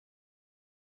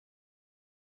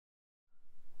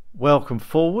Welcome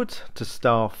forward to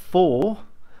star 4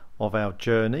 of our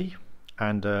journey,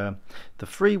 and the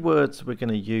 3 words we're going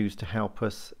to use to help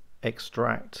us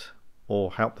extract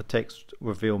or help the text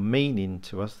reveal meaning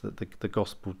to us, that the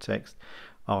gospel text,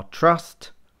 are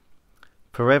trust,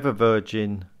 forever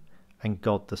virgin, and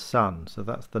God the Son. So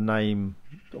that's the name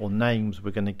or names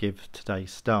we're going to give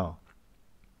today's star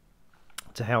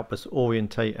to help us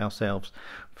orientate ourselves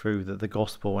through the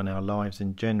gospel and our lives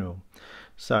in general.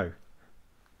 So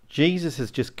Jesus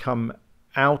has just come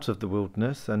out of the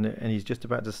wilderness and he's just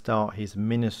about to start his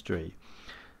ministry.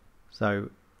 So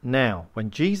now,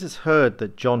 when Jesus heard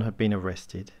that John had been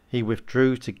arrested, he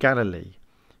withdrew to Galilee.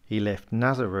 He left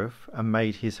Nazareth and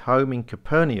made his home in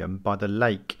Capernaum by the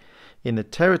lake, in the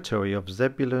territory of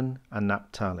Zebulun and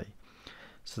Naphtali,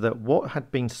 so that what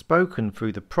had been spoken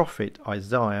through the prophet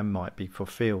Isaiah might be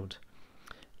fulfilled.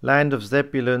 Land of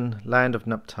Zebulun, land of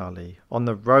Naphtali, on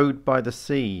the road by the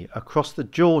sea, across the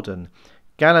Jordan,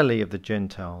 Galilee of the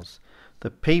Gentiles, the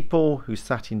people who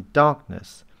sat in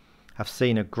darkness have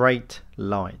seen a great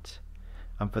light.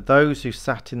 And for those who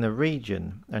sat in the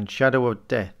region and shadow of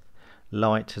death,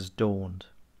 light has dawned.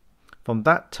 From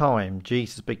that time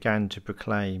Jesus began to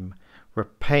proclaim,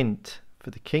 "Repent,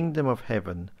 for the kingdom of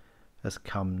heaven has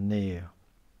come near."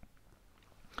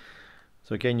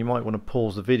 So again, you might want to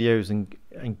pause the videos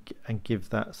and give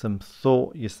that some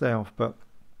thought yourself, but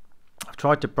I've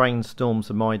tried to brainstorm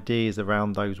some ideas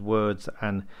around those words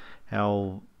and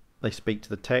how they speak to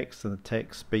the text and the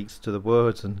text speaks to the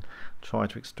words, and try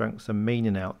to extract some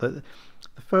meaning out. The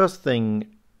first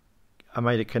thing, I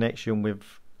made a connection with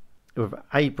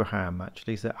Abraham,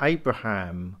 actually. So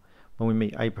Abraham, when we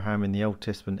meet Abraham in the Old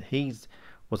Testament, he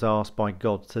was asked by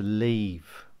God to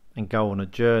leave and go on a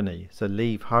journey. So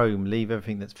leave home, leave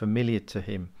everything that's familiar to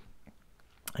him,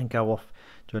 and go off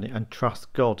journey and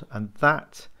trust God. And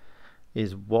that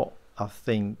is what I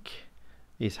think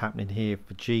is happening here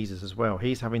for Jesus as well.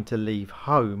 He's having to leave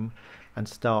home and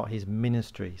start his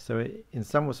ministry. So in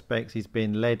some respects, he's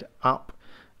being led up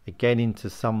again into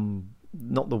some,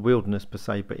 not the wilderness per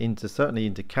se, but certainly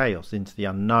into chaos, into the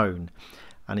unknown,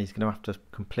 and he's going to have to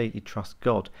completely trust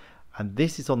God. And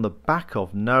this is on the back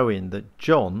of knowing that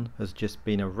John has just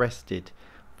been arrested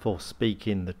for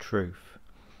speaking the truth.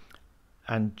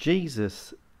 And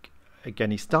Jesus,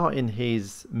 again, he's starting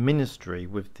his ministry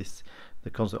with the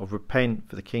concept of repent,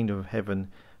 for the kingdom of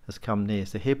heaven has come near.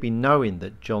 So he'll be knowing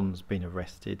that John's been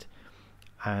arrested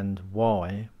and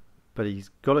why, but he's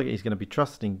going to be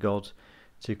trusting God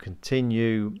to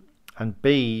continue and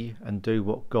be and do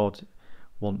what God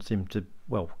wants him to,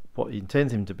 what he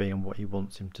intends him to be and what he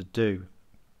wants him to do.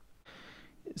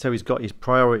 So he's got his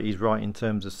priorities right in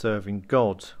terms of serving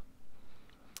God.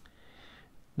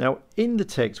 Now in the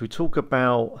text we talk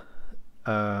about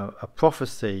a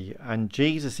prophecy, and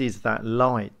Jesus is that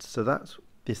light. So that's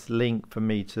this link for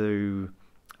me to,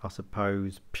 I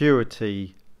suppose,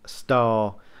 purity,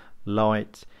 star,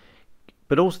 light,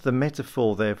 but also the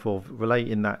metaphor, therefore,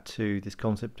 relating that to this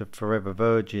concept of forever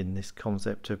virgin, this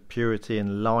concept of purity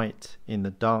and light in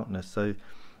the darkness. So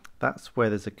that's where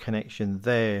there's a connection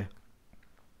there.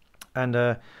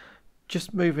 And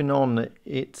just moving on,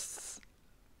 it's,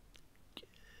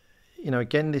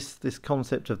 again, this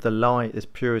concept of the light, this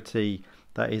purity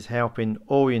that is helping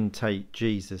orientate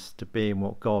Jesus to being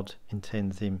what God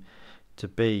intends him to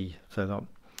be. So,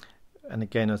 and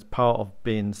again, as part of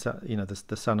being,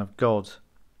 the Son of God.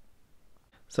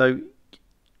 So,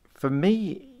 for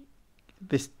me,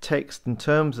 this text, in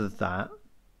terms of that,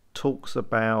 talks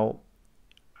about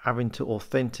having to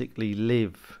authentically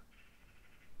live.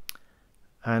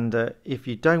 And if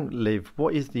you don't live,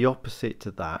 what is the opposite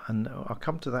to that? And I'll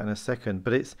come to that in a second.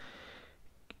 But it's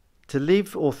to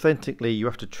live authentically, you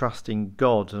have to trust in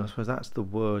God. And I suppose that's the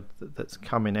word that's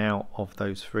coming out of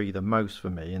those 3 the most for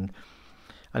me. And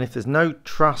if there's no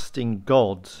trust in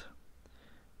God,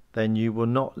 then you will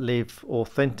not live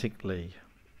authentically.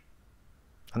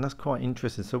 And that's quite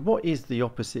interesting. So what is the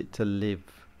opposite to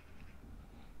live?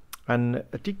 And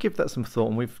I did give that some thought,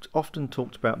 and we've often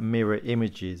talked about mirror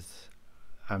images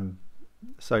and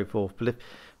so forth. But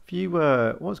if you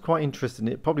what's quite interesting,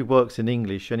 it probably works in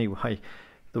English anyway,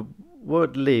 the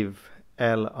word live,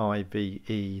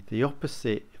 L-I-V-E, the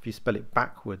opposite, if you spell it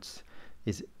backwards,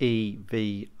 is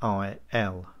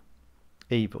E-V-I-L,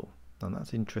 evil. And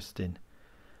that's interesting.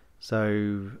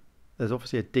 So there's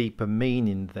obviously a deeper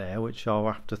meaning there, which I'll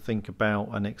have to think about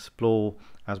and explore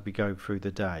as we go through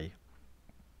the day.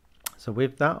 So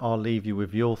with that, I'll leave you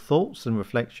with your thoughts and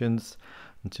reflections.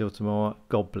 Until tomorrow,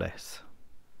 God bless.